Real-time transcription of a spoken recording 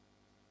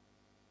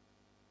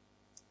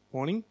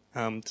Morning.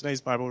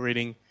 Today's Bible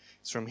reading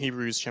is from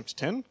Hebrews chapter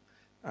 10,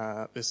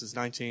 verses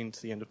 19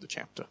 to the end of the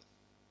chapter.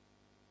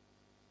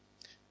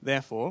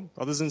 Therefore,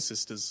 brothers and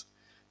sisters,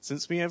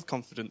 since we have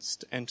confidence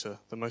to enter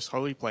the most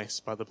holy place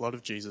by the blood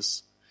of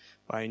Jesus,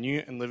 by a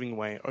new and living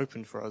way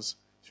opened for us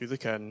through the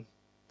curtain,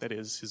 that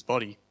is, his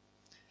body,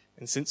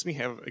 and since we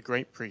have a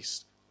great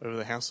priest over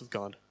the house of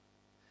God,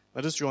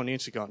 let us draw near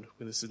to God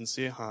with a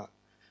sincere heart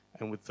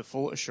and with the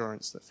full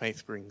assurance that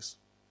faith brings,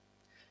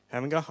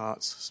 having our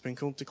hearts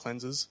sprinkled to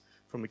cleanse us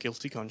from a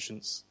guilty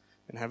conscience,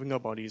 and having our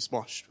bodies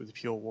washed with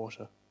pure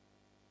water.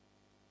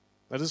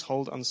 Let us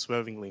hold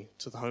unswervingly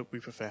to the hope we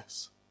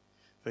profess,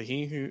 for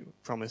he who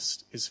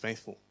promised is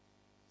faithful.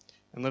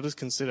 And let us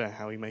consider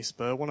how we may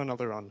spur one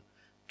another on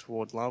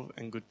toward love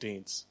and good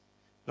deeds,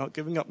 not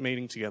giving up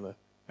meeting together,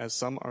 as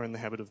some are in the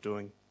habit of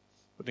doing,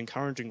 but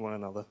encouraging one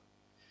another,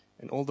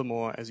 and all the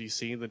more as you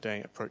see the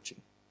day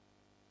approaching.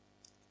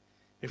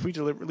 If we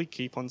deliberately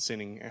keep on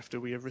sinning after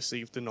we have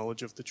received the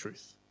knowledge of the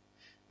truth,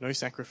 no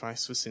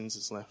sacrifice for sins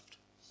is left,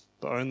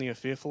 but only a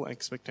fearful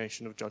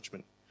expectation of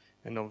judgment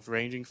and of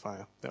raging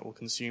fire that will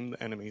consume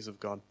the enemies of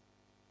God.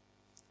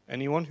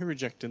 Anyone who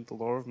rejected the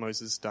law of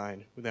Moses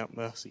died without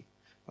mercy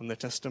on the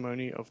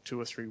testimony of 2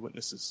 or 3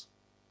 witnesses.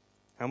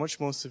 How much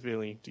more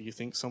severely do you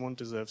think someone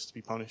deserves to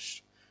be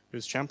punished who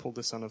has trampled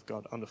the Son of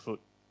God underfoot,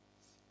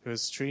 who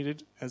has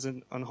treated as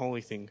an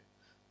unholy thing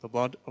the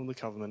blood of the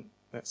covenant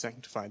that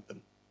sanctified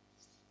them,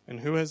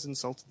 and who has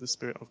insulted the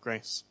Spirit of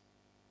grace?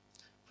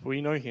 For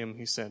we know him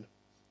who said,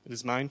 "It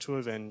is mine to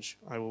avenge,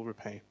 I will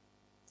repay."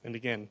 And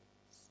again,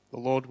 the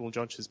Lord will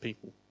judge his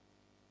people.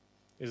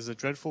 It is a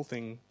dreadful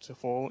thing to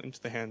fall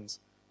into the hands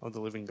of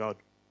the living God.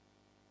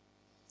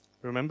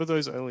 Remember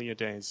those earlier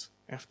days,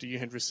 after you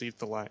had received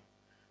the light,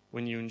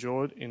 when you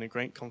endured in a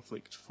great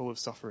conflict full of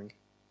suffering.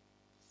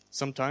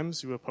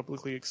 Sometimes you were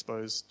publicly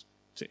exposed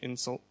to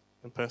insult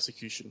and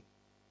persecution.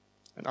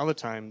 At other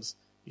times,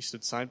 you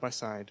stood side by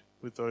side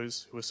with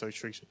those who were so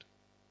treated.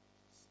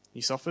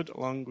 You suffered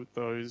along with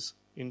those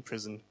in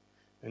prison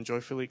and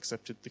joyfully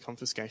accepted the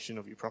confiscation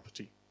of your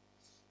property,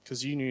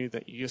 because you knew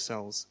that you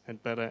yourselves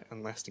had better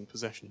and lasting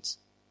possessions.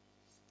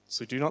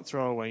 So do not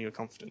throw away your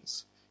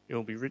confidence. It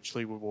will be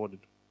richly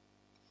rewarded.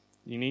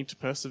 You need to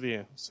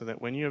persevere so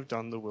that when you have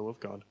done the will of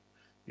God,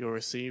 you will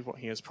receive what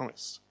he has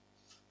promised.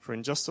 For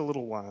in just a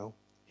little while,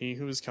 he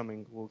who is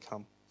coming will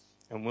come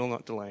and will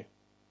not delay.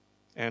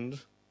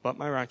 And, but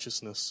my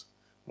righteousness,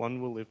 one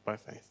will live by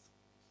faith,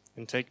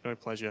 and take no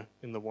pleasure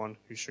in the one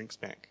who shrinks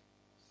back.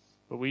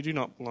 But we do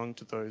not belong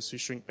to those who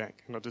shrink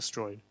back and are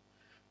destroyed,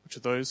 but to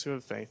those who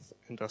have faith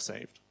and are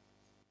saved.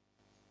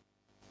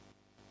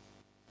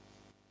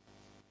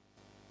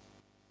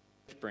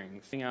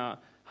 Having our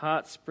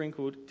hearts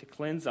sprinkled to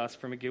cleanse us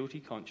from a guilty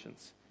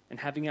conscience, and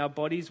having our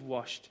bodies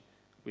washed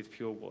with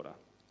pure water.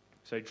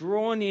 So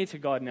draw near to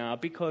God now,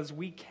 because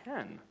we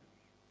can.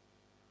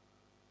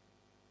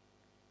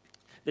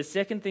 The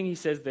second thing he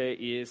says there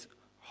is,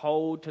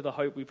 hold to the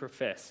hope we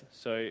profess.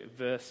 So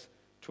verse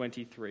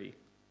 23.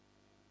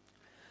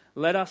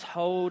 Let us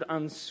hold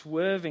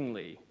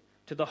unswervingly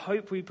to the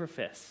hope we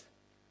profess,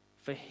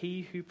 for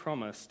he who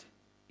promised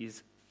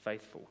is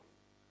faithful.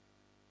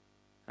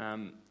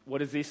 What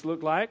does this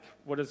look like?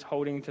 What does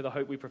holding to the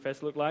hope we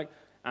profess look like?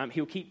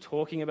 He'll keep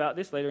talking about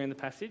this later in the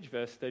passage,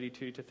 verse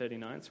 32 to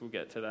 39, so we'll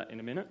get to that in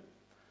a minute.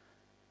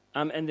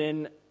 And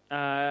then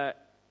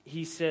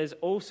he says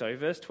also,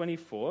 verse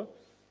 24,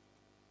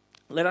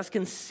 let us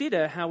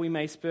consider how we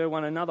may spur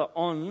one another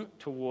on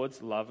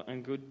towards love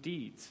and good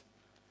deeds.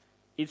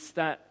 It's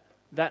that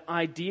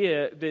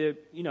idea,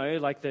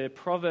 like the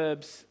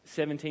Proverbs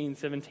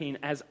 17:17,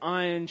 as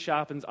iron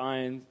sharpens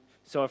iron,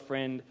 so a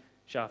friend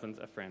sharpens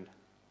a friend.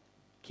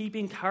 Keep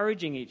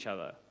encouraging each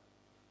other.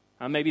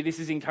 Maybe this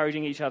is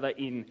encouraging each other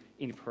in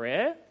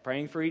prayer,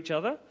 praying for each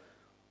other,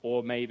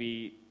 or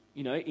maybe,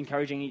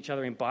 encouraging each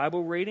other in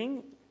Bible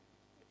reading.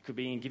 Could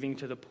be in giving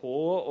to the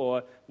poor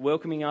or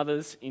welcoming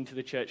others into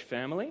the church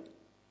family.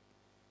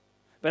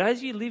 But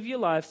as you live your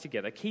lives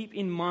together, keep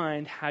in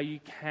mind how you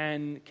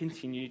can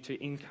continue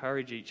to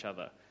encourage each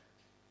other,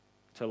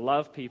 to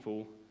love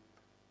people,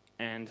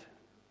 and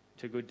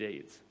to good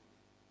deeds.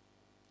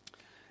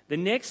 The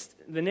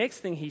next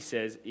thing he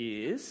says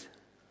is,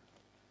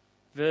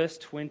 verse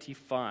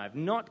 25,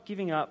 not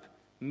giving up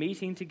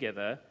meeting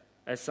together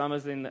as some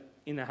is in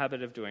the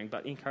habit of doing,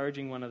 but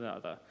encouraging one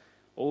another,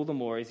 all the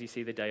more as you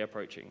see the day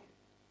approaching.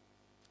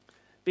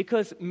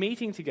 Because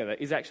meeting together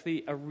is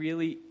actually a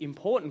really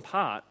important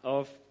part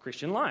of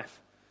Christian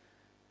life.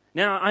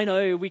 Now, I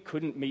know we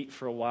couldn't meet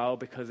for a while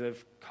because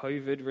of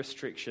COVID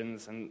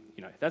restrictions, and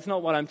that's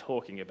not what I'm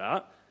talking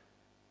about.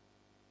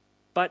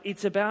 But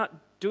it's about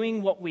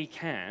doing what we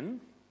can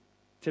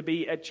to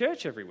be at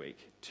church every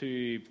week,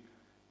 to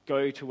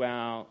go to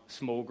our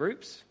small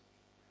groups,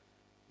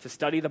 to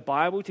study the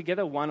Bible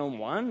together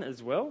one-on-one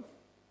as well,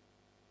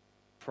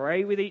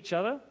 pray with each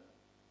other,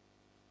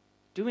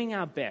 doing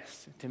our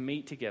best to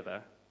meet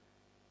together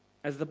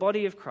as the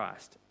body of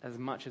Christ as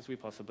much as we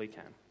possibly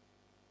can.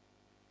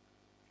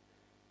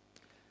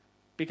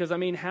 Because,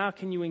 how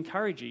can you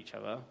encourage each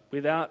other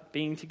without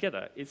being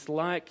together? It's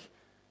like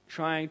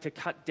trying to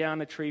cut down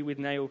a tree with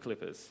nail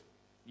clippers.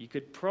 You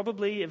could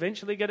probably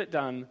eventually get it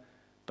done,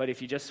 but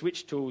if you just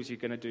switch tools, you're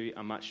going to do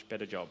a much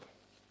better job,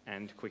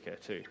 and quicker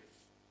too.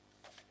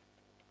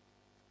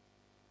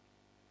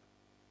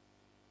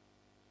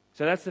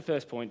 So that's the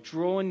first point.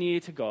 Draw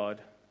near to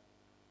God,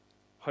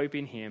 hope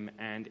in him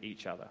and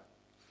each other.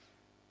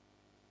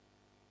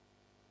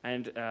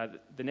 And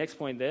the next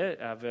point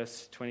there,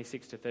 verse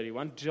 26 to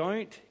 31,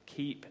 don't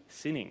keep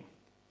sinning.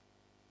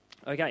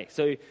 Okay,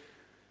 so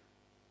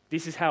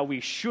this is how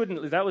we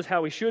shouldn't, that was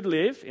how we should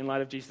live in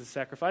light of Jesus'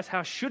 sacrifice.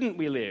 How shouldn't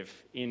we live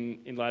in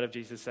light of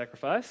Jesus'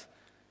 sacrifice?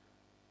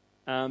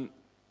 Don't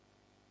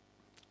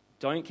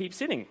keep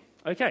sinning.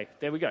 Okay,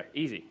 there we go,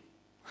 easy.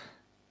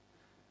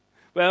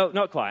 Well,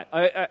 not quite.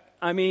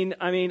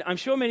 I'm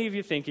sure many of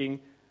you are thinking,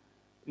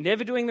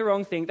 never doing the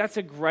wrong thing, that's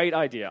a great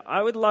idea.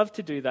 I would love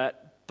to do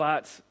that,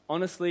 but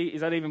honestly,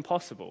 is that even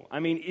possible?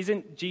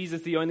 Isn't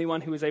Jesus the only one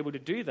who was able to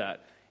do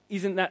that?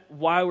 Isn't that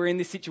why we're in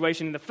this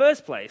situation in the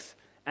first place?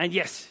 And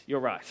yes,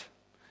 you're right.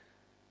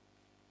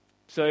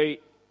 So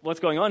what's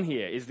going on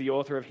here? Is the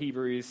author of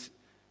Hebrews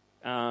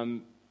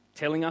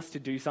telling us to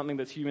do something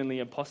that's humanly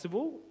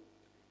impossible?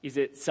 Is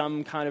it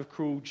some kind of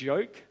cruel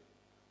joke?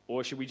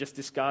 Or should we just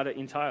discard it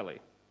entirely?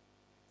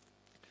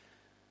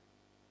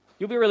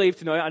 You'll be relieved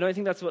to know I don't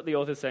think that's what the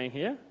author's saying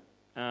here.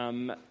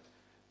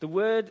 The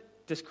word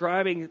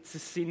describing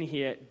sin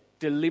here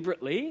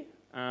deliberately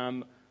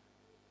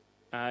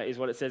is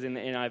what it says in the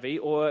NIV,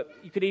 or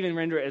you could even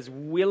render it as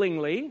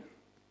willingly.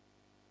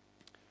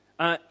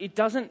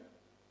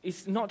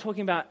 It's not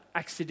talking about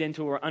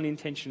accidental or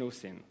unintentional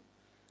sin.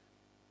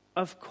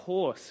 Of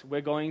course,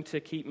 we're going to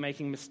keep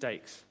making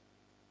mistakes.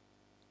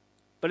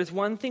 But it's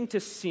one thing to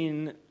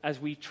sin as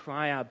we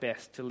try our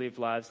best to live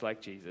lives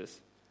like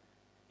Jesus.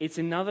 It's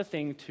another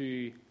thing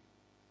to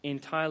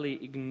entirely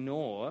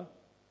ignore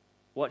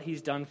what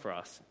he's done for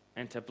us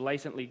and to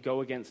blatantly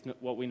go against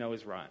what we know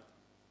is right.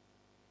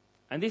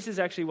 And this is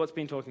actually what's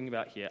been talking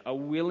about here, a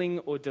willing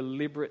or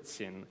deliberate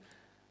sin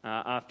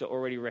after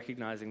already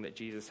recognizing that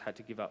Jesus had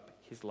to give up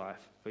his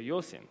life for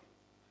your sin.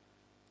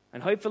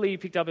 And hopefully you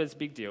picked up as a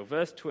big deal.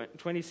 Verse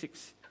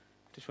 26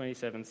 to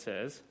 27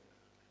 says,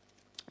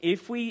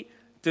 if we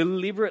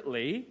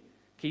deliberately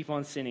keep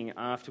on sinning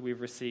after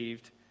we've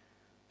received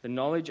the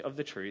knowledge of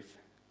the truth,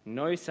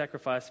 no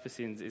sacrifice for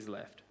sins is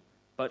left,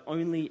 but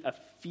only a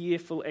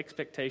fearful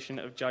expectation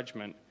of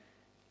judgment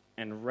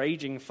and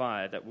raging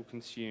fire that will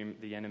consume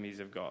the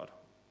enemies of God.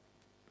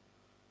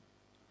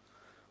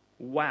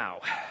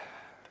 Wow.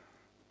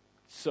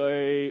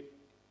 So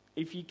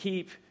if you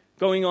keep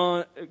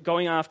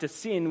going after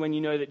sin when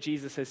you know that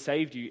Jesus has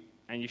saved you,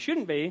 and you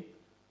shouldn't be,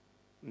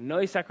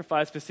 no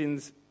sacrifice for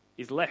sins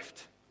is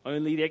left.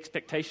 Only the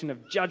expectation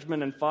of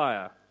judgment and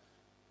fire.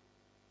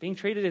 Being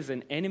treated as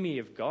an enemy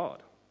of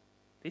God.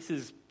 This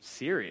is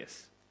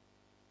serious.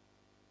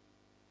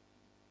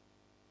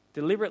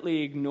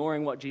 Deliberately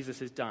ignoring what Jesus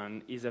has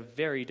done is a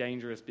very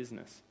dangerous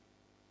business.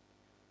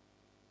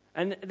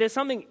 And there's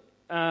something,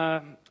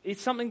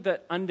 it's something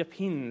that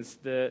underpins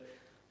the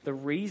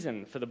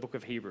reason for the book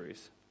of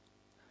Hebrews.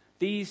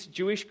 These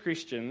Jewish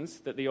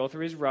Christians that the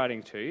author is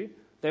writing to,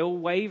 they're all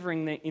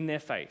wavering in their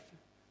faith.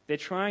 They're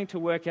trying to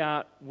work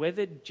out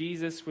whether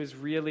Jesus was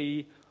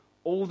really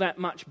all that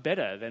much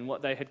better than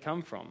what they had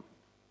come from.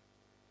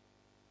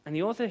 And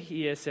the author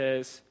here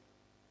says,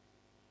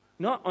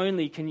 not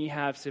only can you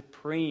have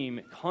supreme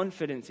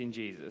confidence in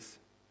Jesus,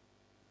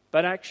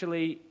 but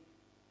actually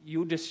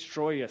you'll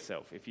destroy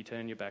yourself if you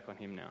turn your back on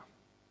him now.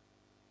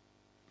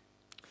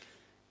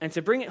 And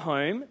to bring it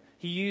home,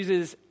 he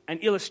uses an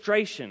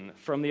illustration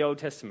from the Old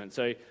Testament.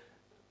 So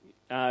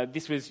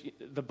this was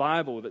the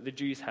Bible that the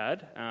Jews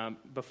had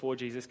before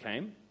Jesus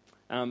came,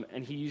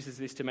 and he uses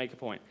this to make a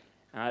point.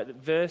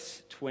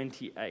 Verse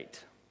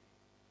 28.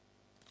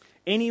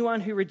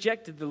 Anyone who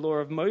rejected the law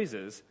of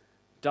Moses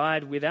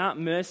died without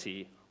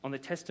mercy on the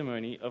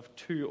testimony of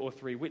 2 or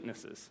 3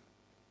 witnesses.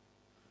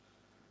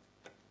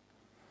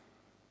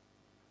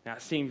 Now,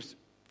 it seems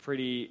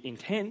pretty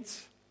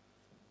intense.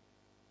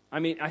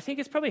 I think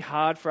it's probably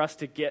hard for us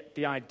to get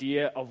the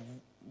idea of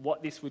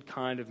what this would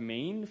kind of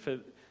mean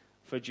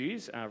for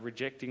Jews,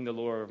 rejecting the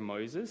law of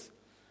Moses.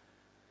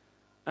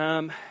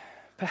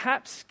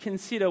 Perhaps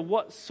consider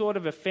what sort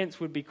of offense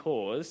would be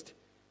caused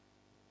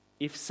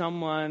if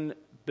someone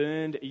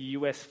burned a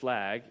US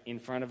flag in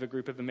front of a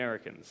group of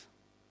Americans.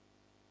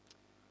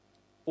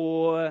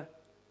 Or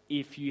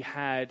if you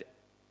had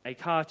a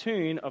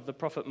cartoon of the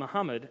Prophet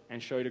Muhammad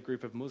and showed a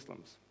group of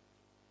Muslims.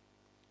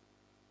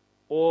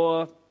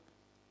 Or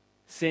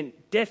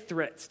sent death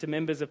threats to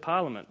members of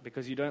parliament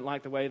because you don't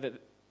like the way that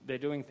they're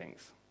doing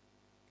things.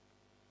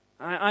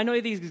 I know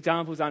these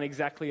examples aren't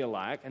exactly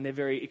alike and they're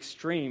very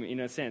extreme in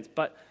a sense,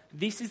 but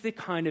this is the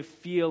kind of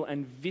feel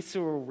and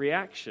visceral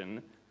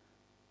reaction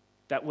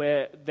that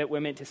we're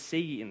meant to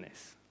see in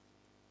this.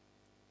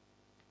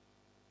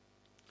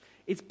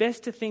 It's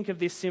best to think of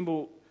this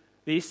symbol,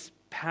 this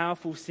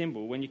powerful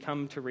symbol, when you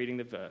come to reading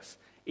the verse.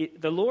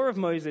 The law of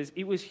Moses,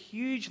 it was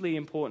hugely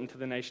important to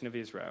the nation of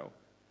Israel.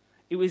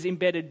 It was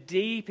embedded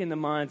deep in the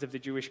minds of the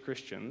Jewish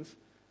Christians.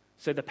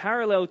 So the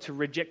parallel to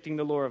rejecting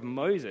the law of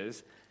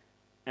Moses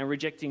and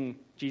rejecting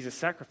Jesus'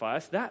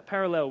 sacrifice, that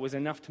parallel was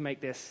enough to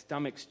make their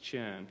stomachs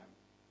churn.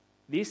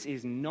 This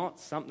is not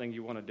something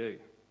you want to do.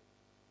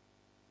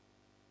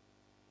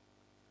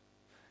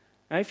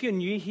 Now, if you're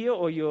new here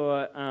or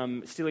you're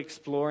still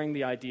exploring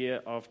the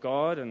idea of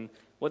God and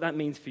what that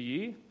means for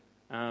you,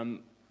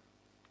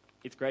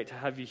 it's great to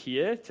have you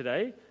here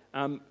today.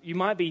 It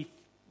might be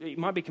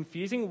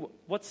confusing.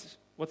 What's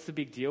the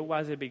big deal?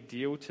 Why is it a big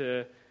deal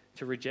to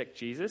reject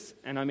Jesus?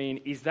 And I mean,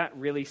 is that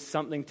really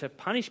something to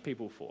punish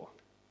people for?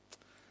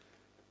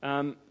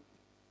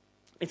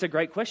 It's a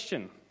great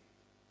question.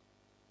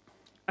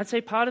 I'd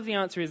say part of the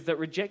answer is that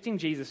rejecting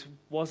Jesus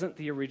wasn't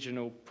the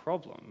original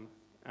problem.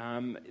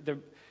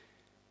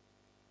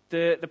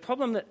 The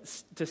problem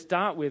to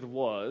start with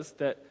was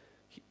that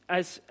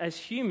as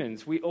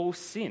humans, we all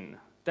sin.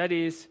 That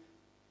is,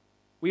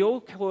 we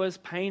all cause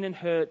pain and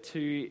hurt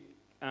to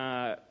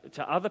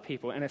other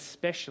people, and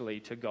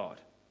especially to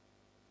God.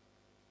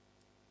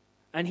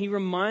 And he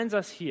reminds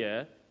us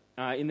here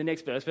in the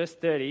next verse, verse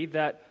 30,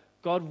 that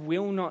God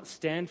will not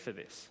stand for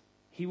this.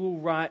 He will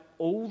right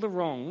all the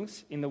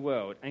wrongs in the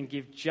world and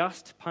give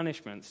just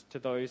punishments to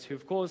those who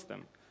have caused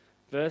them.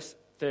 Verse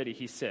 30,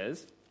 he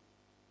says,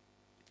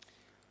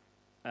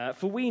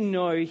 "For we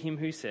know him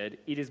who said,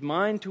 'It is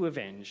mine to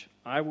avenge,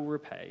 I will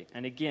repay,'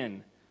 and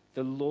again,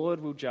 the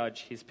Lord will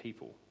judge his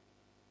people."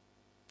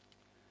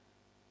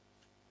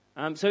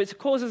 So it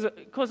causes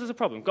a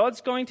problem.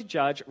 God's going to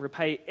judge,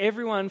 repay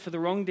everyone for the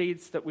wrong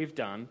deeds that we've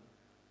done.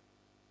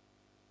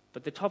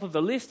 But the top of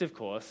the list, of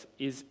course,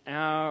 is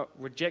our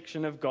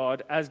rejection of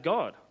God as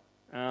God,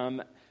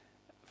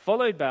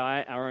 followed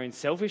by our own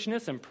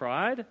selfishness and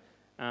pride,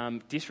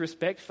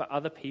 disrespect for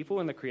other people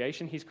and the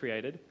creation he's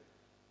created.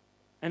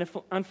 And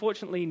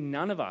unfortunately,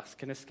 none of us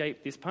can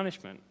escape this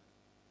punishment.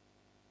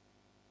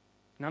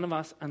 None of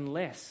us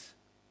unless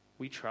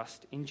we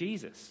trust in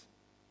Jesus,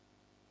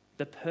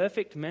 the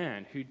perfect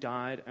man who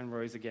died and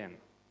rose again,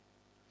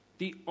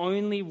 the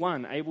only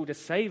one able to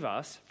save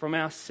us from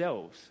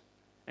ourselves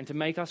and to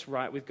make us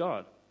right with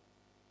God.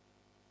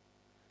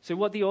 So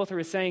what the author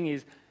is saying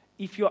is,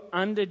 if you're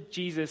under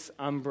Jesus'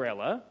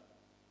 umbrella,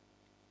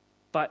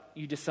 but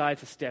you decide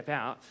to step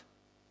out,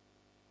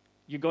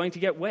 you're going to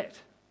get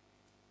wet.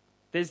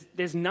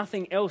 There's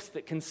nothing else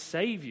that can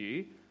save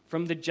you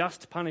from the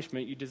just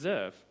punishment you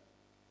deserve,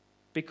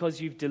 because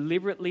you've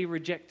deliberately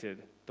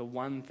rejected the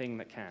one thing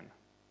that can.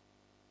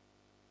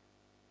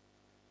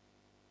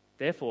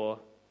 Therefore,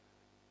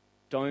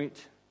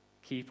 don't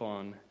keep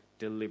on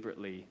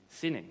deliberately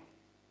sinning.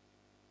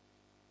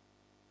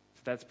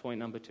 So that's point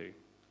number 2.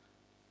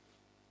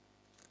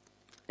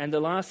 And the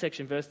last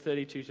section, verse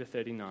 32 to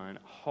 39,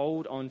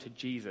 hold on to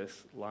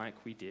Jesus like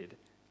we did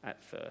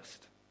at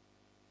first.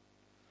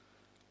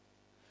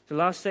 The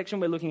last section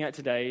we're looking at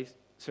today,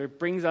 so it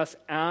brings us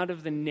out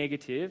of the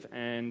negative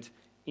and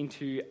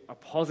into a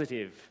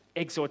positive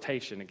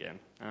exhortation again.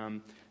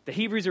 The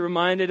Hebrews are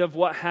reminded of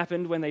what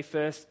happened when they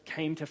first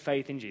came to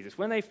faith in Jesus.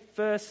 When they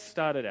first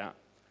started out,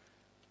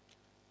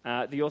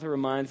 the author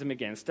reminds them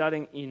again,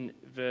 starting in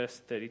verse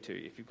 32,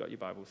 if you've got your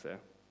Bibles there.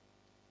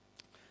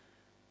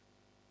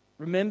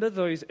 "Remember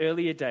those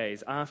earlier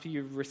days after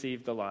you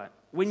received the light,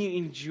 when you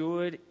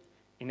endured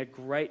in a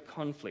great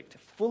conflict,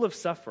 full of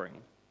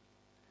suffering.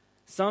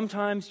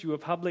 Sometimes you were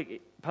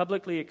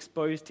publicly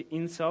exposed to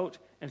insult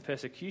and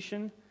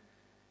persecution.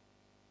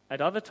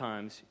 At other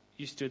times,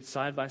 you stood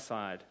side by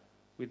side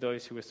with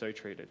those who were so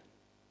treated.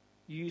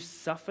 You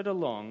suffered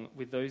along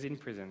with those in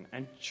prison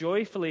and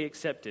joyfully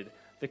accepted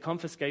the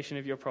confiscation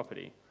of your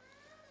property,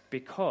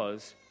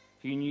 because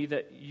you knew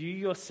that you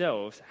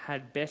yourselves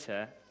had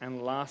better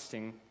and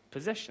lasting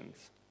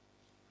possessions."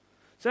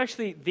 So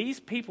actually, these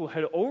people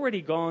had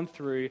already gone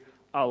through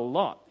a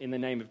lot in the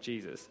name of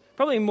Jesus,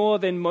 probably more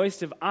than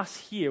most of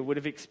us here would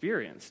have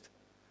experienced,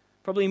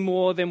 probably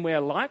more than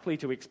we're likely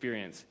to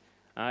experience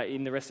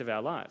in the rest of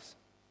our lives.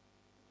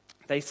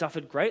 They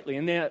suffered greatly,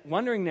 and they're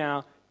wondering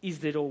now,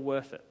 is it all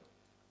worth it?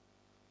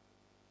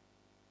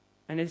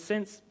 And in a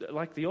sense,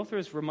 like the author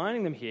is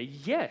reminding them here,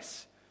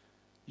 yes,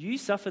 you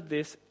suffered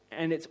this,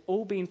 and it's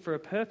all been for a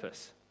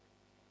purpose.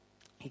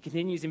 He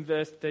continues in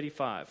verse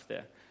 35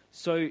 there.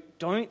 "So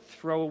don't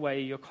throw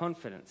away your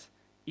confidence.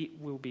 It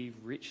will be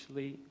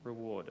richly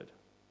rewarded."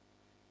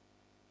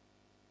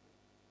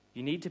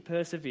 You need to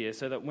persevere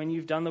so that when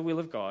you've done the will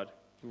of God,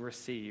 you'll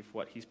receive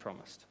what he's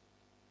promised.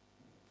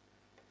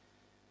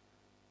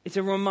 It's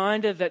a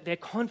reminder that their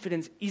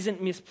confidence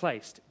isn't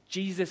misplaced.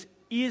 Jesus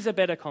is a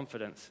better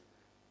confidence.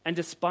 And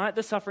despite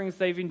the sufferings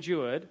they've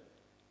endured,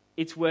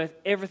 it's worth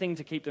everything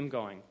to keep them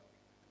going.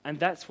 And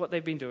that's what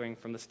they've been doing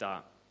from the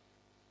start.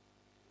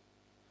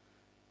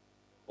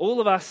 All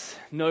of us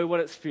know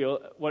what it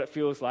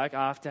feels like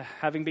after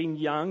having been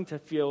young to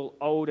feel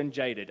old and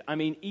jaded. I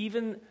mean,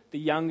 even the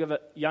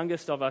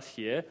youngest of us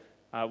here,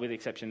 with the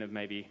exception of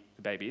maybe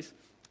the babies,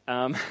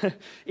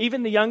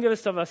 Even the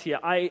youngest of us here,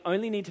 I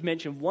only need to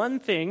mention one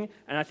thing,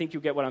 and I think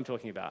you'll get what I'm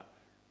talking about.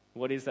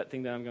 What is that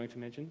thing that I'm going to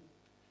mention?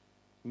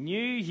 New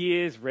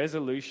Year's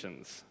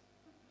resolutions.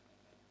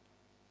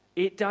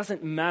 It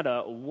doesn't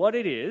matter what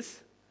it is,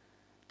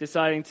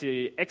 deciding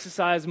to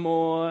exercise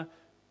more,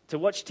 to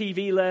watch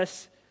TV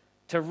less,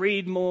 to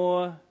read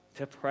more,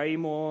 to pray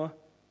more,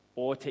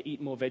 or to eat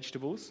more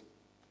vegetables.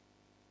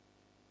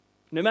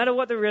 No matter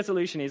what the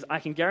resolution is, I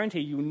can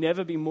guarantee you'll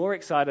never be more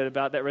excited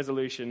about that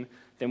resolution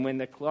than when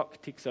the clock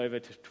ticks over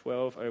to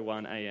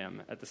 12:01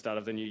 a.m. at the start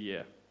of the new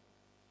year.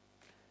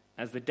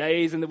 As the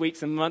days and the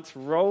weeks and months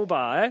roll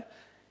by,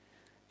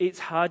 it's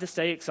hard to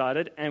stay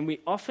excited, and we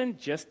often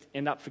just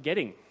end up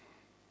forgetting.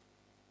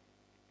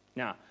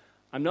 Now,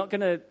 I'm not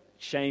going to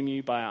shame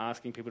you by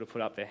asking people to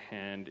put up their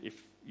hand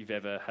if you've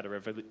ever had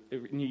a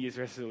New Year's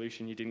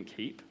resolution you didn't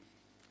keep,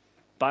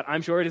 but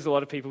I'm sure it is a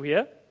lot of people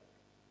here.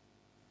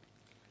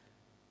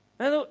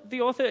 And the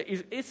author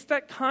it's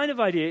that kind of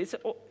idea.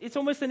 It's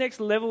almost the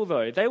next level,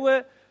 though. They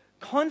were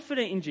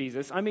confident in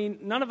Jesus. I mean,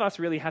 none of us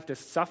really have to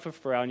suffer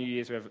for our New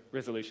Year's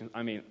resolutions.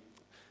 I mean,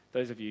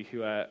 those of you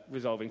who are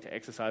resolving to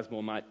exercise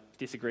more might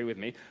disagree with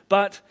me.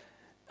 But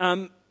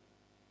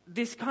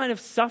this kind of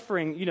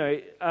suffering,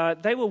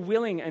 they were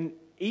willing and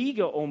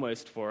eager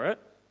almost for it.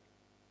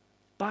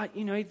 But,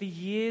 the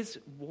years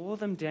wore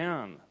them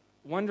down,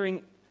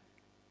 wondering,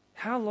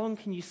 how long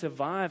can you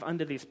survive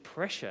under this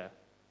pressure?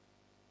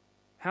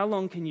 How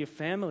long can your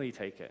family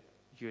take it?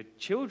 Your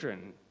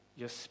children,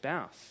 your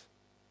spouse,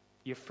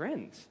 your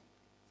friends?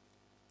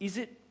 Is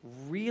it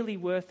really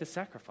worth the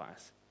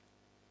sacrifice?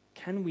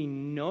 Can we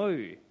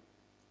know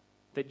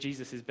that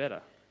Jesus is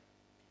better?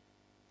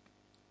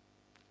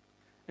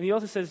 And the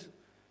author says,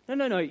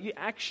 no, you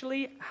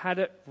actually had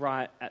it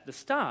right at the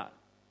start.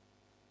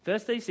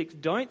 Verse 36,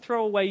 don't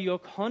throw away your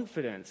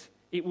confidence.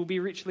 It will be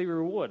richly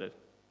rewarded.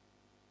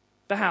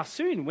 But how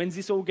soon? When's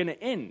this all going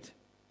to end?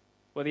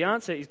 Well, the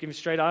answer is given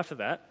straight after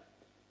that.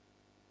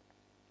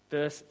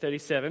 Verse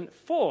 37,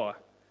 for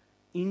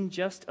in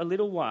just a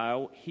little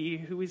while he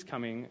who is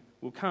coming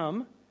will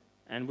come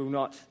and will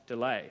not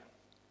delay.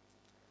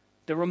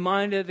 The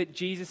reminder that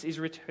Jesus is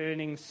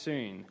returning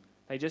soon.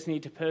 They just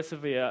need to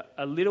persevere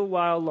a little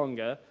while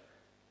longer,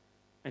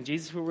 and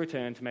Jesus will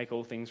return to make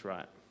all things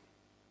right.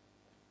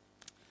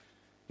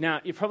 Now,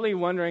 you're probably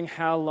wondering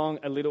how long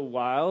a little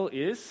while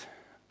is.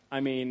 I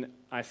mean,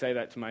 I say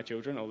that to my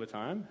children all the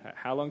time.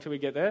 How long till we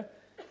get there?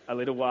 A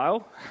little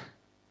while.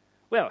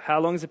 Well, how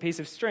long is a piece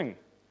of string?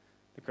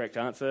 The correct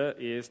answer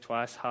is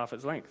twice half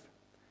its length.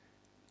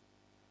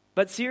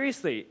 But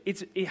seriously,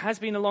 it has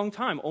been a long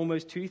time,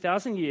 almost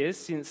 2,000 years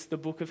since the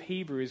book of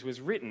Hebrews was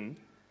written.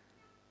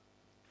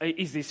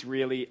 Is this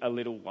really a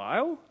little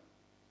while?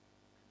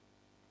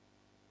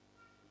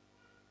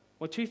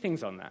 Well, two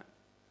things on that.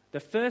 The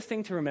first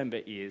thing to remember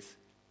is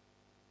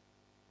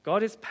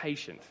God is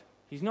patient.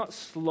 He's not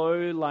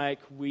slow like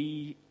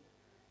we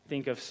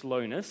think of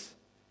slowness.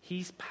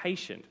 He's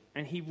patient,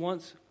 and he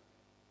wants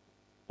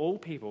all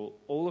people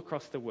all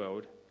across the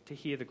world to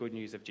hear the good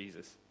news of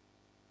Jesus.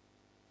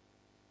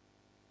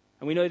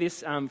 And we know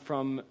this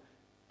from,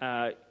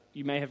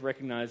 you may have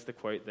recognized the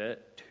quote there,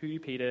 2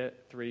 Peter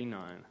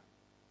 3:9.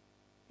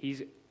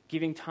 He's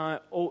giving time,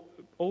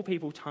 all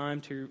people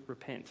time to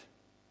repent. So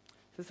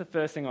that's the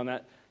first thing on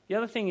that. The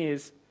other thing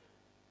is,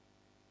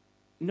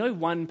 no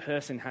one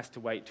person has to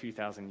wait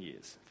 2,000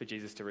 years for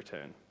Jesus to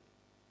return.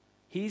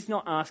 He's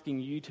not asking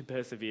you to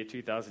persevere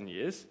 2,000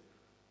 years.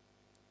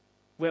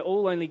 We're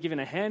all only given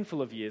a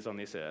handful of years on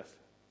this earth,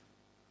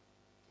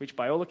 which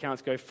by all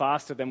accounts go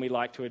faster than we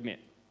like to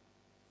admit.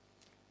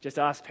 Just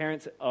ask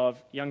parents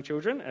of young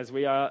children, as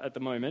we are at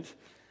the moment.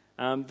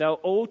 They'll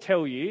all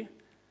tell you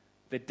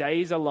the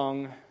days are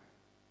long,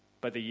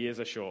 but the years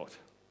are short.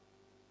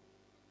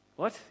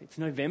 What? It's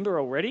November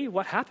already?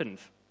 What happened?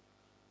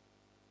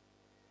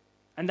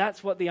 And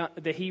that's what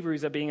the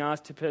Hebrews are being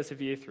asked to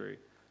persevere through.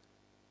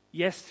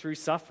 Yes, through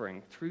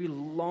suffering, through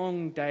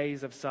long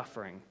days of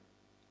suffering,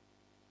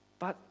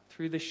 but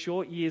through the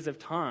short years of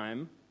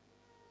time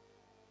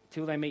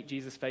till they meet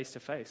Jesus face to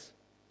face.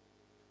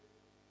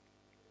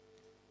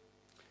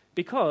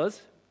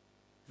 Because,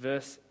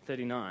 verse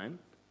 39,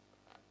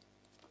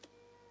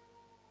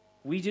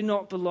 we do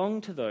not belong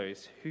to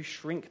those who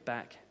shrink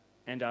back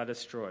and are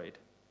destroyed,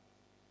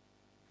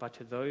 but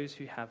to those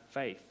who have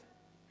faith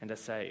and are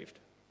saved.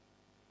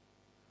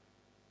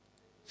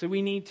 So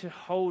we need to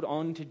hold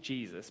on to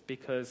Jesus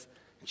because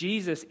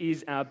Jesus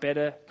is our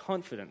better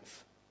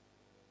confidence.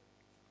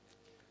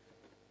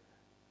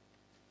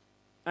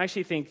 I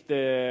actually think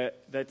the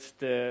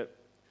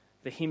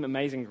hymn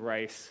Amazing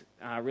Grace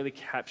really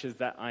captures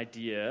that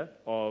idea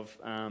of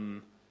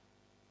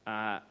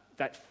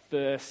that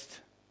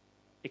first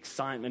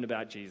excitement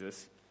about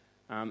Jesus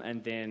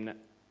and then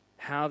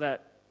how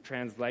that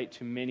translates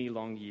to many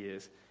long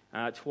years.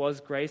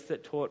 'Twas grace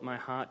that taught my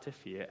heart to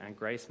fear, and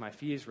grace my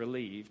fears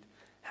relieved.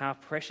 How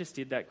precious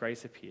did that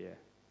grace appear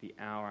the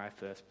hour I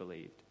first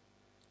believed.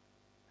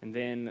 And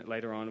then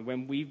later on,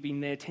 when we've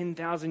been there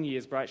 10,000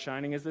 years, bright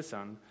shining as the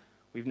sun,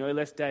 We've no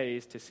less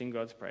days to sing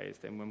God's praise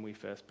than when we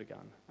first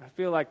begun. I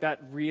feel like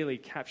that really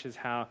captures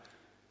how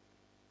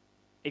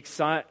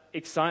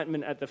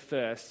excitement at the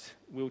first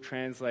will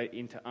translate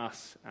into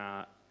us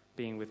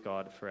being with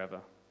God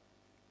forever.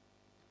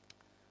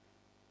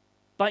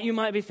 But you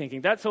might be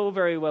thinking, that's all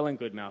very well and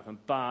good, Malcolm,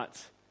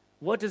 but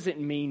what does it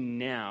mean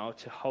now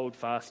to hold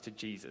fast to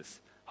Jesus?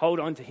 Hold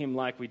on to him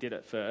like we did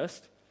at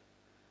first?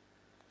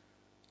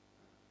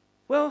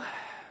 Well,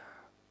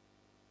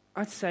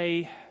 I'd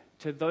say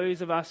to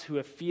those of us who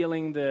are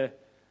feeling the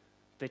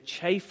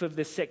chafe of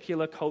the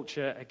secular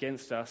culture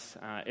against us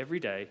every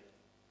day,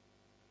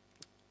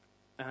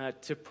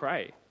 to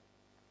pray.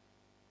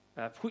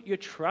 Put your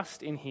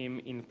trust in him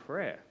in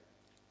prayer.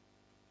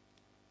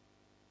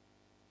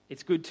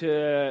 It's good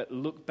to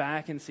look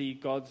back and see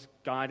God's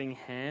guiding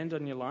hand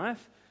on your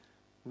life.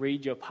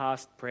 Read your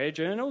past prayer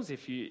journals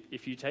if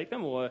you take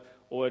them,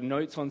 or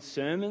notes on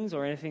sermons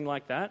or anything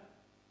like that.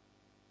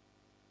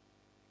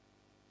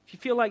 If you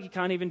feel like you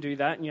can't even do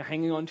that and you're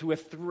hanging on to a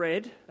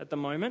thread at the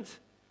moment,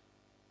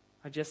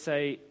 I just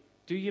say,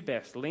 do your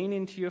best. Lean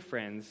into your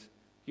friends,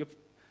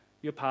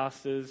 your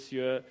pastors,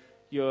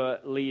 your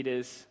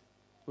leaders.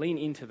 Lean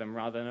into them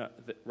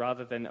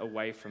rather than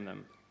away from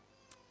them.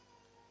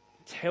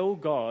 Tell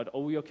God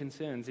all your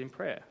concerns in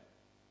prayer.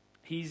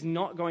 He's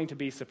not going to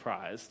be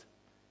surprised,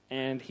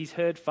 and he's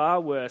heard far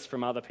worse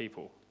from other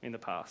people in the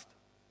past.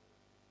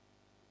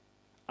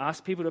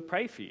 Ask people to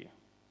pray for you.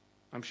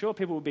 I'm sure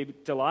people will be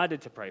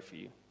delighted to pray for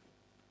you.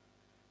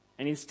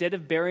 And instead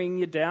of burying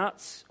your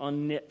doubts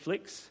on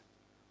Netflix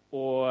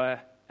or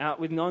out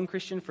with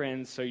non-Christian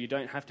friends so you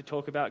don't have to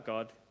talk about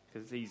God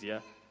because it's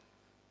easier,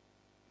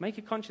 make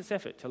a conscious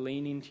effort to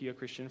lean into your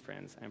Christian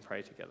friends and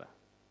pray together.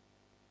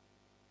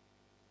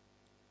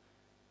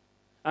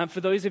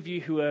 For those of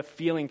you who are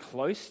feeling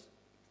close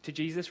to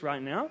Jesus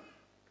right now,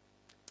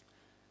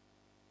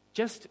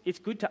 it's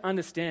good to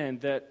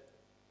understand that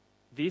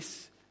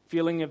this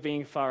feeling of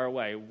being far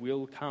away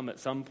will come at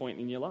some point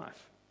in your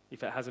life,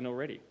 if it hasn't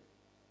already.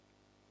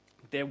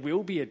 There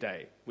will be a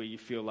day where you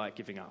feel like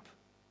giving up.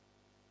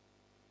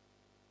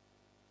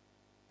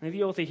 And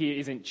the author here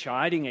isn't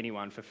chiding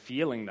anyone for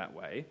feeling that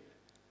way,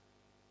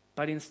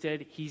 but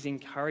instead he's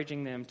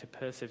encouraging them to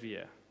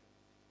persevere.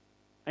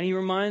 And he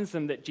reminds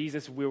them that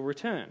Jesus will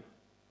return.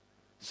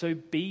 So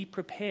be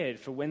prepared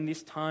for when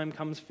this time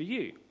comes for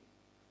you.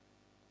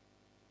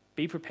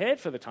 Be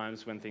prepared for the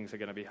times when things are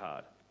going to be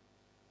hard.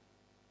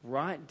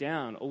 Write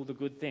down all the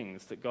good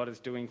things that God is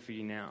doing for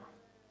you now.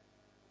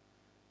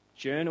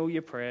 Journal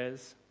your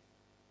prayers.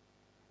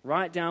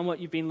 Write down what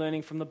you've been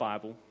learning from the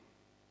Bible.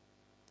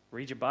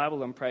 Read your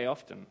Bible and pray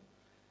often,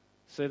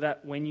 so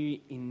that when you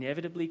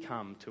inevitably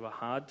come to a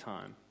hard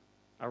time,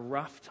 a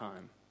rough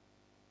time,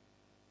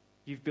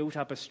 you've built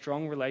up a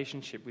strong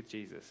relationship with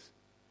Jesus,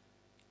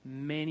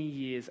 many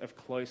years of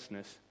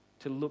closeness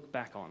to look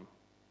back on,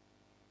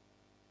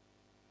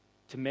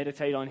 to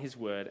meditate on his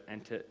word,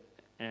 and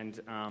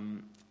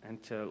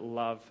to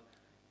love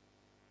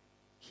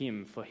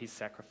him for his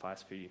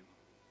sacrifice for you.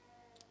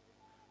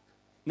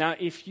 Now,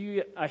 if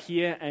you are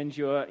here and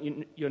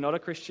you're not a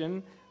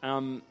Christian,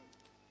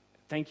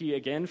 thank you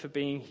again for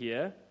being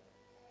here.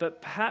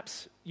 But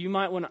perhaps you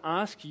might want to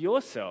ask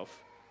yourself,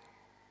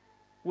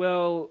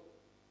 well,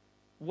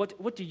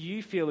 what do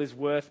you feel is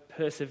worth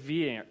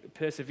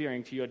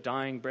persevering to your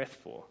dying breath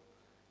for?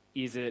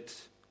 Is it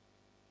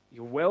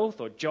your wealth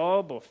or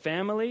job or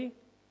family?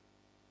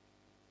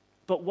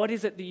 But what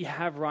is it that you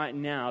have right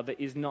now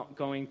that is not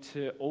going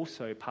to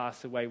also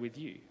pass away with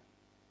you?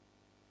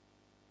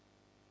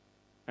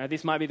 Now,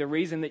 this might be the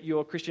reason that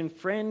your Christian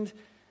friend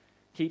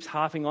keeps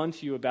harping on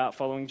to you about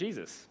following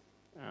Jesus.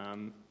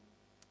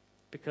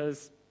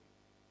 Because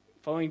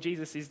following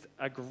Jesus is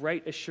a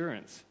great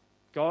assurance.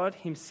 God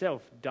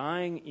himself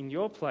dying in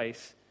your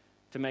place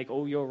to make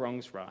all your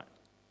wrongs right.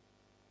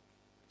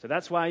 So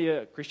that's why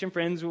your Christian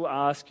friends will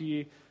ask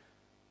you,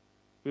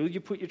 will you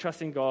put your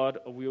trust in God,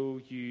 or will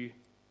you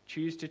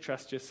choose to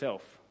trust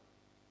yourself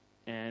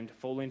and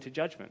fall into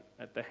judgment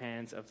at the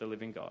hands of the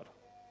living God?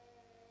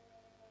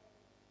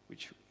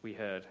 Which we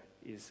heard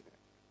is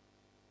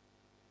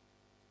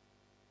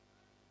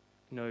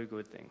no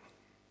good thing.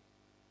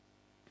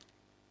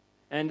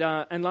 And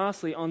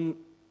lastly, on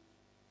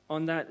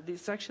that,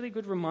 it's actually a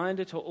good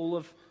reminder to all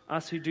of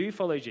us who do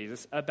follow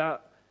Jesus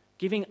about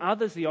giving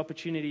others the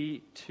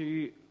opportunity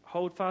to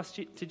hold fast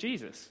to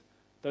Jesus,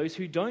 those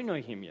who don't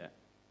know him yet.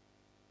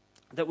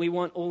 That we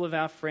want all of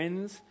our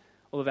friends,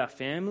 all of our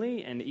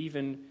family, and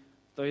even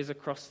those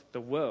across the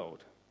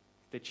world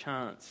the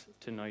chance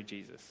to know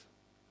Jesus.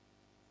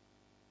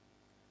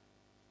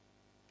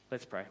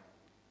 Let's pray.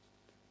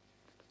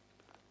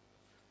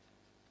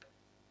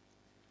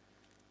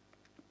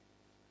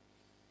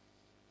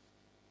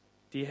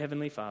 Dear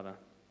Heavenly Father,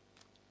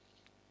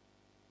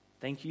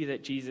 thank you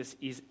that Jesus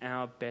is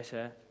our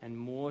better and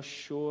more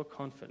sure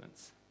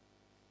confidence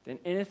than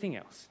anything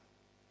else,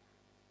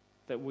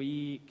 that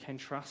we can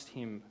trust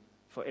him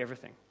for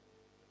everything.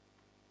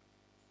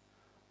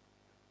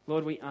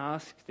 Lord, we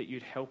ask that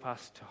you'd help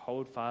us to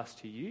hold fast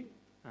to you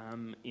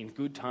in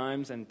good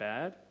times and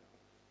bad,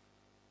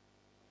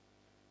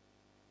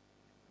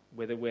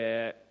 whether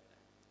we're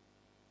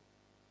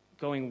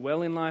going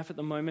well in life at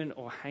the moment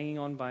or hanging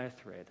on by a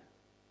thread.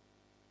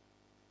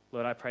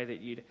 Lord, I pray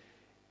that you'd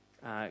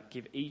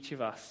give each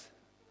of us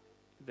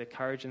the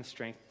courage and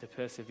strength to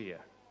persevere.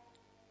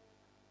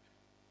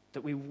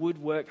 That we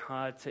would work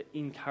hard to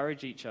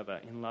encourage each other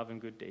in love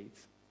and good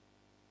deeds.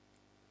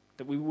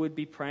 That we would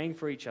be praying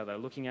for each other,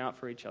 looking out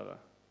for each other.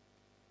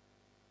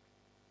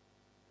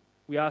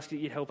 We ask that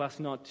you'd help us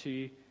not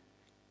to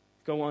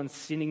go on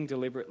sinning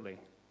deliberately.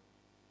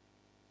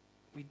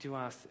 We do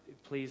ask,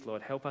 please,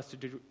 Lord, help us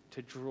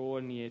to draw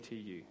near to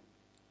you.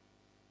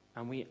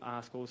 And we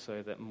ask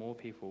also that more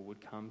people would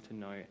come to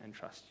know and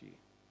trust you.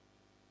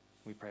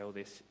 We pray all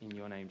this in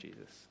your name,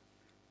 Jesus.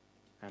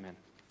 Amen.